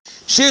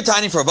Shir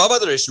Tani for Adar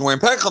Rishon, where in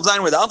Perek Chav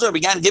Zayin, where the Alter Rebbe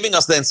began giving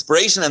us the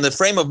inspiration and the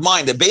frame of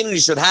mind that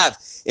Beinoni should have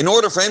in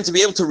order for him to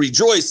be able to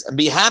rejoice and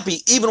be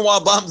happy even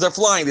while bombs are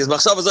flying. These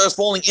machshavas are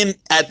falling in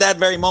at that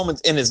very moment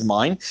in his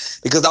mind,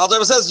 because the Alter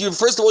Rebbe says,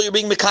 first of all, you're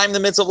being mekayim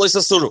the mitzvah of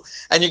loisasuru,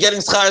 and you're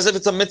getting schar as if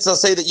it's a mitzvah,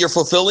 say that you're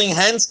fulfilling.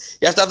 Hence,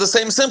 you have to have the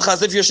same simcha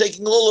as if you're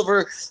shaking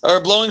lulav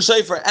or blowing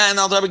shofar. And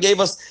Alter Rebbe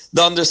gave us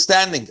the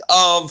understanding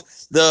of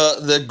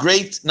the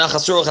great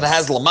nachas ruach that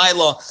has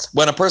lamaila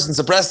when a person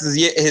suppresses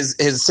his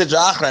sidra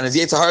achra and his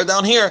yetzer hara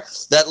down here,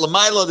 that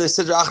lamaila the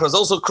sidra achra is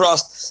also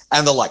crossed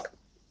and the like.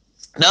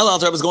 Now the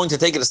Alter Rebbe is going to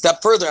take it a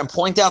step further and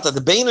point out that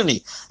the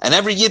Beinoni and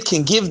every Yid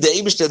can give the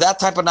Eibishter that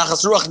type of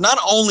nachas ruach not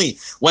only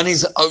when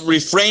he's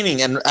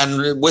refraining and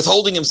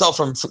withholding himself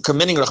from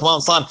committing Rahman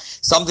Islam,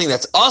 something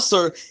that's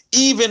asur.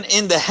 Even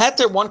in the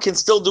heter, one can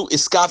still do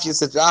iskafia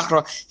sidra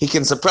achra. He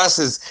can suppress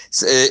his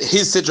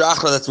sidra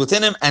achra that's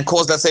within him and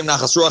cause that same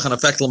nachas ruach and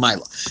affect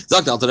l'mayla.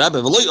 Zok the Alter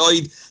Rebbe,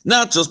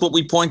 not just what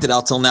we pointed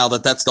out till now,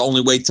 that's the only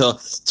way to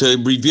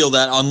reveal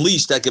that,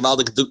 unleash that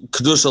gevaldik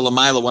kedusha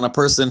l'mayla when a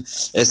person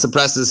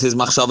suppresses his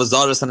machshava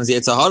zaras and his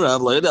yetzer hara,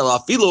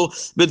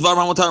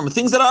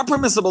 things that are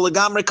permissible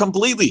legamre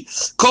completely.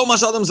 Kol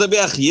mashadam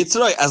zabeach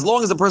yitzray, as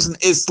long as the person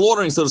is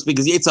slaughtering, so to speak,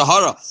 his yetzer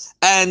hara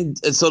and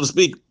so to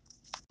speak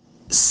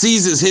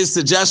seizes his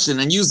suggestion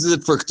and uses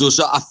it for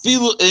kedusha,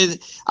 afilu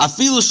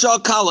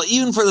shakala,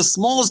 even for the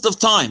smallest of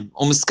time,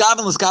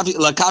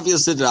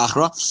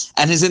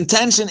 and his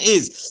intention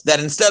is that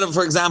instead of,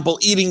 for example,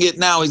 eating it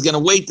now, he's going to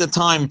wait the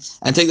time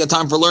and take the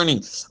time for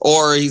learning,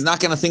 or he's not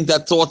going to think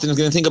that thought and he's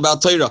going to think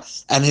about Torah,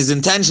 and his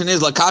intention is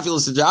suppress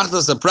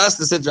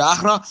the sidra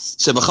achra,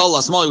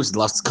 which is the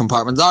last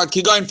compartment.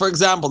 For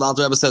example, the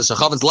Alter Rebbe says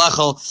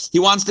he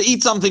wants to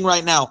eat something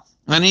right now,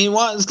 and he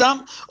wants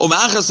and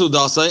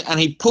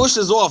he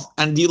pushes off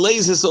and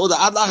delays his su'udah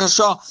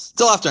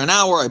till after an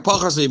hour, or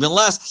even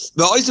less,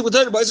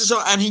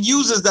 and he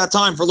uses that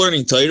time for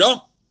learning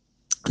Torah.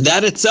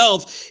 That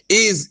itself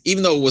is,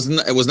 even though it was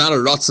not a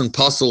ratzon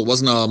puzzle, it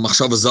wasn't a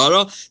machshava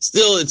zara,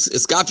 still it's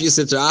iskafia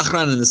sitra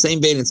achran, and in the same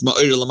vein it's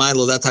ma'ir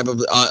l'maylo, that type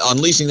of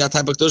unleashing that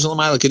type of kedusha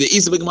l'maylo. The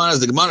Isa b'Gemara, as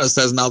the Gemara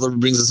says, now that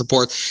brings the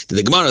support.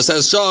 The Gemara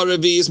says shah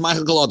revi is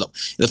ma'achal kol adam.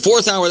 In the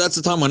 4th hour, that's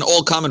the time when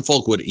all common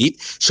folk would eat.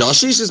 Shah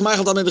shish is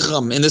ma'achal tamid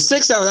chacham. In the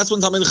 6th hour, that's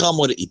when tamid chacham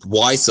would eat.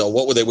 Why so?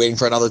 What were they waiting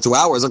for another 2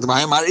 hours? Like they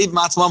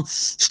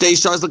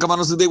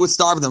would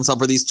starve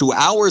themselves for these 2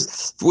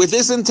 hours with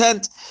this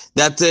intent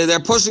that they're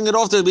pushing it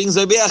off to being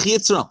Zabiach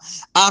Yitzram.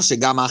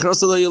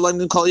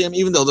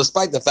 Even though,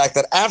 despite the fact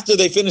that after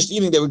they finished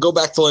eating, they would go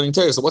back to learning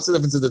Torah. So what's the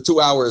difference if the 2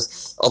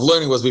 hours of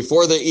learning was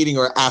before they're eating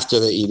or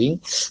after they're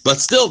eating? But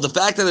still, the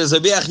fact that there's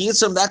Zabiach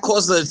Yitzram, that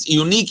causes a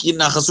unique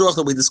nachas ruach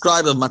that we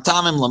described of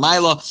matamim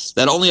lamayla,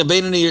 that only a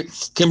Beinoni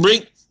can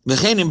bring.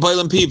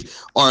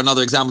 Or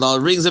another example,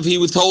 it rings if he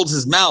withholds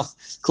his mouth,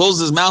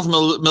 closes his mouth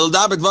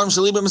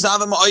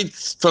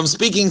from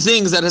speaking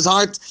things that his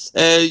heart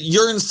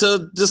yearns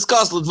to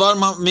discuss.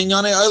 Stop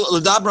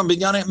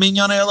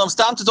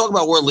to talk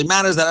about worldly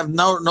matters that have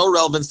no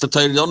relevance to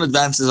Torah, don't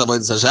advance his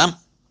avodas Hashem.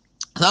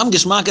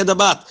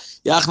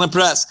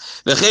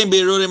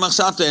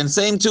 And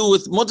same too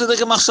with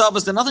mutadike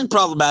machshavas. There's nothing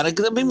problematic.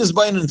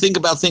 And think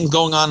about things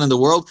going on in the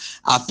world.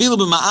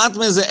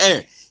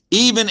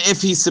 Even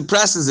if he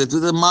suppresses it to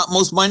the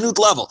most minute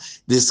level.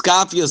 The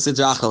skafia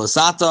sidra achra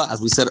l'sata,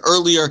 as we said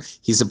earlier,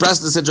 he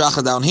suppressed the sidra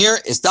achra down here.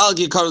 He's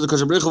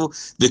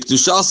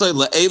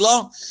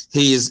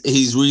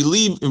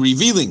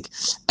revealing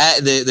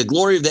the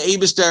glory of the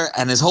Eibishter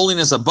and his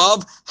holiness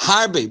above.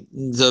 Harbe,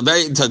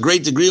 to a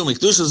great degree, and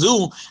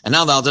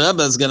now the Alter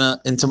Rebbe is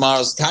in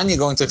tomorrow's Tanya,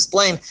 going to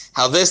explain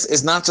how this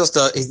is not just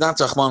he's not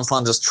Rahman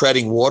Islam just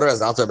treading water, as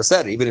the Alter Rebbe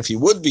said. Even if he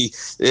would be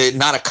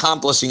not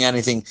accomplishing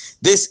anything,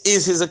 this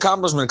is his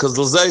accomplishment, because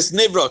l'zayis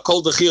nivra,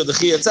 kol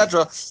dechi,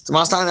 etc.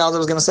 Tomorrow's Tanya, the Alter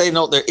Rebbe is going to say,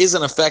 no, there is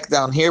an effect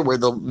down here where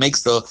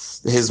makes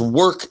his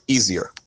work easier.